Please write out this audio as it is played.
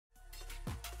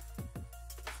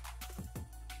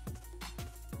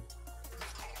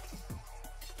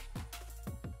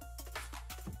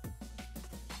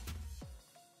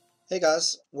Hey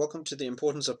guys, welcome to the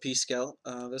importance of Pscale.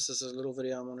 This is a little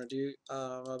video I'm going to do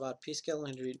about Pscale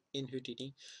in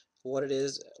Houdini, what it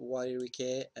is, why do we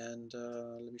care, and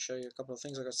let me show you a couple of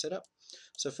things I got set up.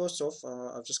 So first off,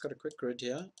 I've just got a quick grid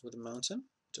here with a mountain,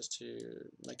 just to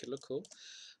make it look cool,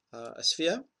 a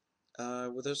sphere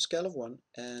with a scale of 1,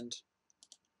 and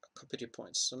copy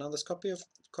points. So now this copy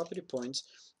points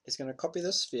is going to copy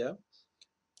this sphere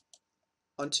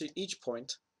onto each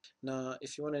point. Now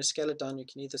if you want to scale it down, you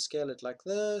can either scale it like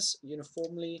this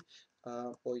uniformly,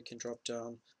 or you can drop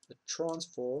down the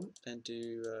transform and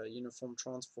do uniform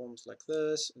transforms like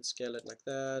this and scale it like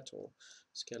that, or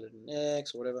scale it in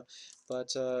X or whatever. But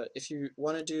if you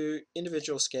want to do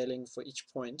individual scaling for each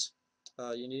point,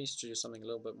 you need to do something a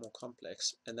little bit more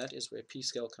complex, and that is where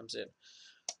Pscale comes in.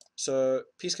 So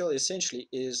Pscale essentially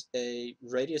is a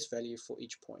radius value for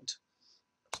each point.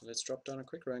 So let's drop down a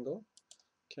quick wrangle.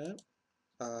 Okay,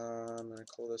 I'm going to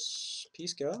call this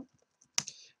Pscale,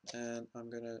 and I'm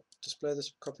going to display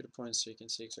this copy to points so you can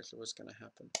see exactly what's going to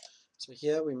happen. So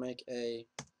here we make a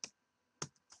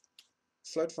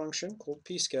float function called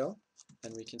Pscale,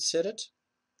 and we can set it.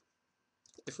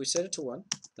 If we set it to 1,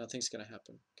 nothing's going to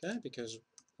happen, okay, because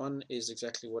 1 is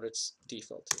exactly what its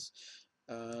default is.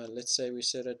 Let's say we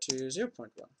set it to 0.1.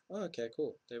 Oh, okay,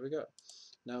 cool, there we go.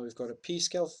 Now we've got a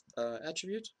Pscale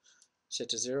attribute set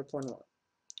to 0.1.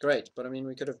 Great, but I mean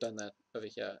we could have done that over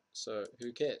here, so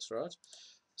who cares, right?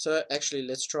 So actually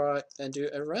let's try and do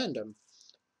a random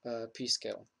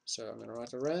Pscale. So I'm going to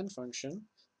write a rand function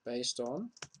based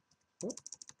on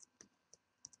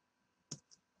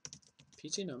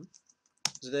ptnum.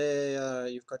 So there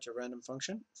you've got your random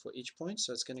function for each point,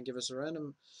 so it's going to give us a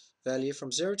random value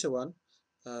from 0 to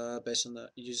 1 based on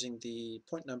using the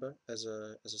point number as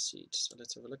a seed. So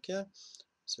let's have a look here.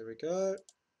 So we go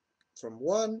from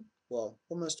 1, well,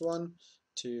 almost 1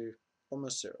 to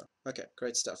almost 0. Okay,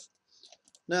 great stuff.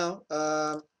 Now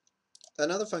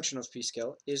another function of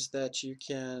Pscale is that you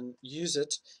can use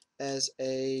it as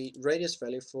a radius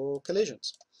value for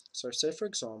collisions. So say for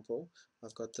example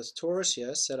I've got this torus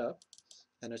here set up,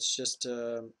 and it's just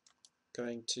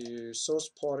going to source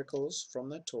particles from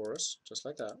that torus just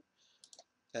like that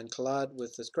and collide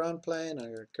with this ground plane. I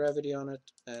got gravity on it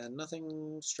and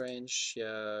nothing strange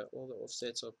here. All the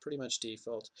offsets are pretty much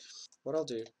default. What I'll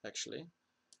do actually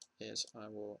is I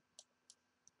will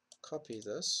copy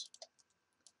this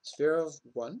sphere of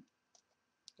 1.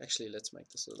 Actually, let's make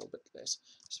this a little bit less.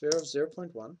 Sphere of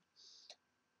 0.1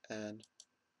 and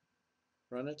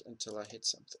run it until I hit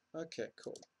something. Okay,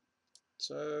 cool.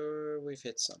 So we've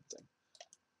hit something.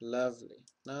 Lovely.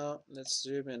 Now let's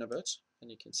zoom in a bit,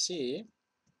 and you can see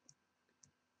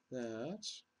that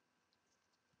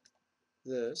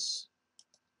this,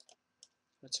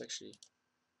 let's actually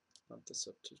bump this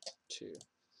up to 2.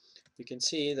 You can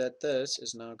see that this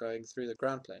is now going through the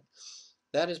ground plane.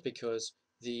 That is because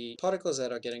the particles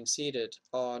that are getting seeded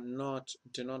do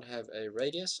not have a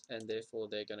radius, and therefore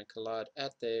they're going to collide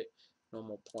at their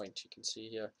normal point. You can see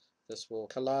here this will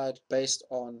collide based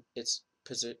on its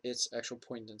actual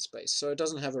point in space. So it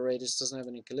doesn't have a radius, doesn't have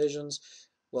any collisions.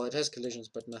 Well, it has collisions,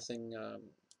 but nothing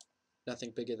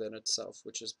bigger than itself,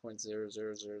 which is 0.00001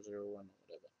 or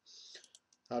whatever.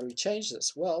 How do we change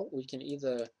this? Well, we can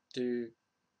either do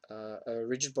a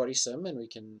rigid body sim, and we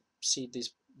can seed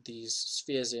these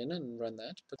spheres in and run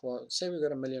that. But well, say we've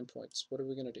got 1,000,000 points. What are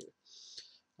we going to do?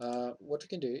 What we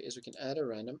can do is we can add a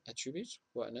random attribute,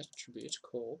 well, an attribute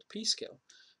called Pscale,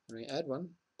 and we add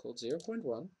one called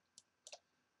 0.1,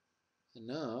 and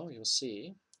now you'll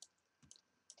see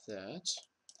that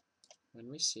when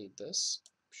we seed this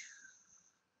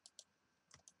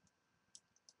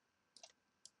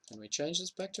and we change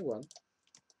this back to 1,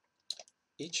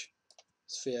 each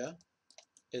sphere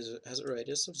has a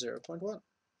radius of 0.1,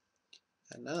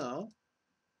 and now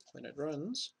when it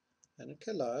runs and it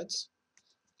collides,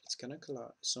 it's going to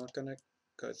collide. It's not going to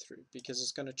go through because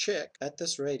it's going to check at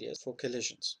this radius for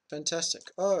collisions.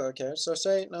 Fantastic. Oh, okay. So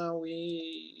say now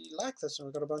we like this and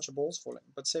we've got a bunch of balls falling,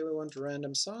 but say we want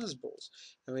random size balls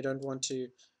and we don't want to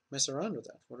mess around with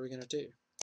that. What are we going to do?